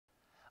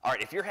All right,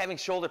 if you're having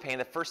shoulder pain,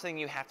 the first thing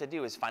you have to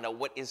do is find out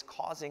what is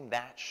causing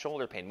that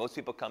shoulder pain. Most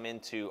people come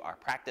into our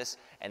practice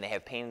and they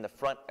have pain in the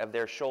front of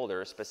their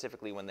shoulder,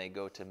 specifically when they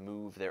go to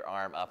move their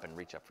arm up and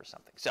reach up for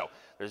something. So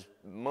there's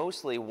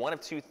mostly one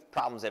of two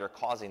problems that are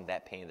causing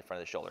that pain in the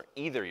front of the shoulder,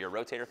 either your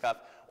rotator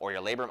cuff or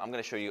your labrum. I'm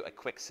going to show you a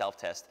quick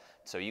self-test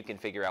so you can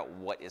figure out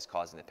what is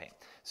causing the pain.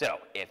 So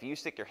if you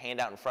stick your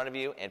hand out in front of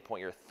you and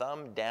point your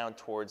thumb down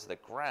towards the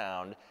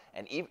ground,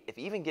 and if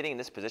even getting in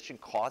this position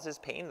causes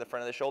pain in the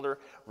front of the shoulder,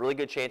 really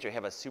good chance you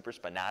have a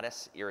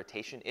supraspinatus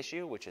irritation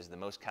issue, which is the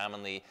most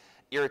commonly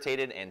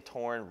irritated and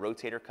torn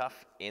rotator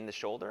cuff in the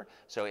shoulder.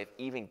 So if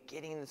even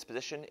getting in this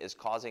position is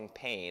causing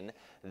pain,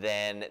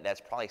 then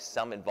that's probably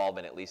some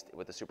involvement, at least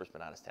with the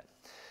supraspinatus tendon.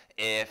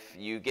 If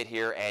you get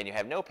here and you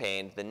have no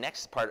pain, the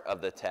next part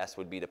of the test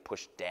would be to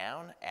push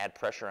down, add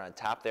pressure on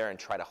top there, and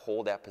try to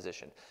hold that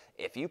position.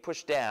 If you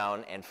push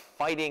down and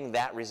fighting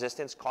that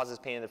resistance causes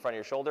pain in the front of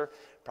your shoulder,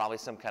 probably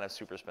some kind of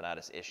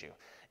supraspinatus issue.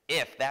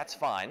 If that's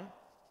fine,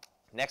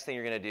 next thing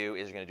you're going to do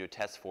is you're going to do a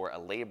test for a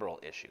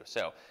labral issue.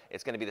 So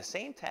it's going to be the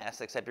same test,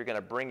 except you're going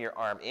to bring your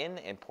arm in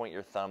and point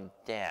your thumb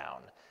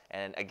down.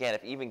 And again,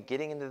 if even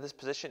getting into this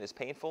position is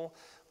painful,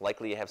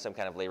 likely you have some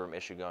kind of labrum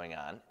issue going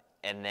on.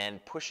 And then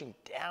pushing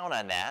down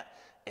on that,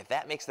 if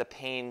that makes the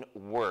pain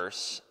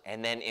worse,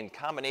 and then in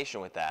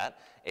combination with that,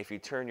 if you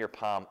turn your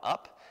palm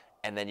up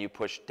and then you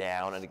push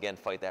down and again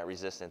fight that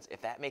resistance, if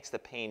that makes the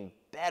pain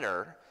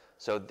better,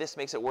 so this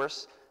makes it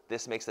worse,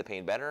 this makes the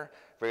pain better,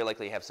 very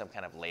likely you have some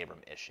kind of labrum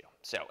issue.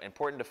 So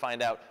important to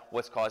find out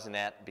what's causing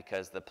that,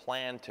 because the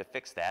plan to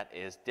fix that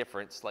is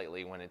different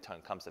slightly when it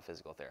comes to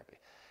physical therapy.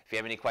 If you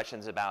have any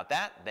questions about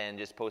that, then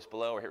just post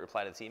below or hit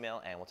reply to this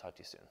email and we'll talk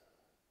to you soon.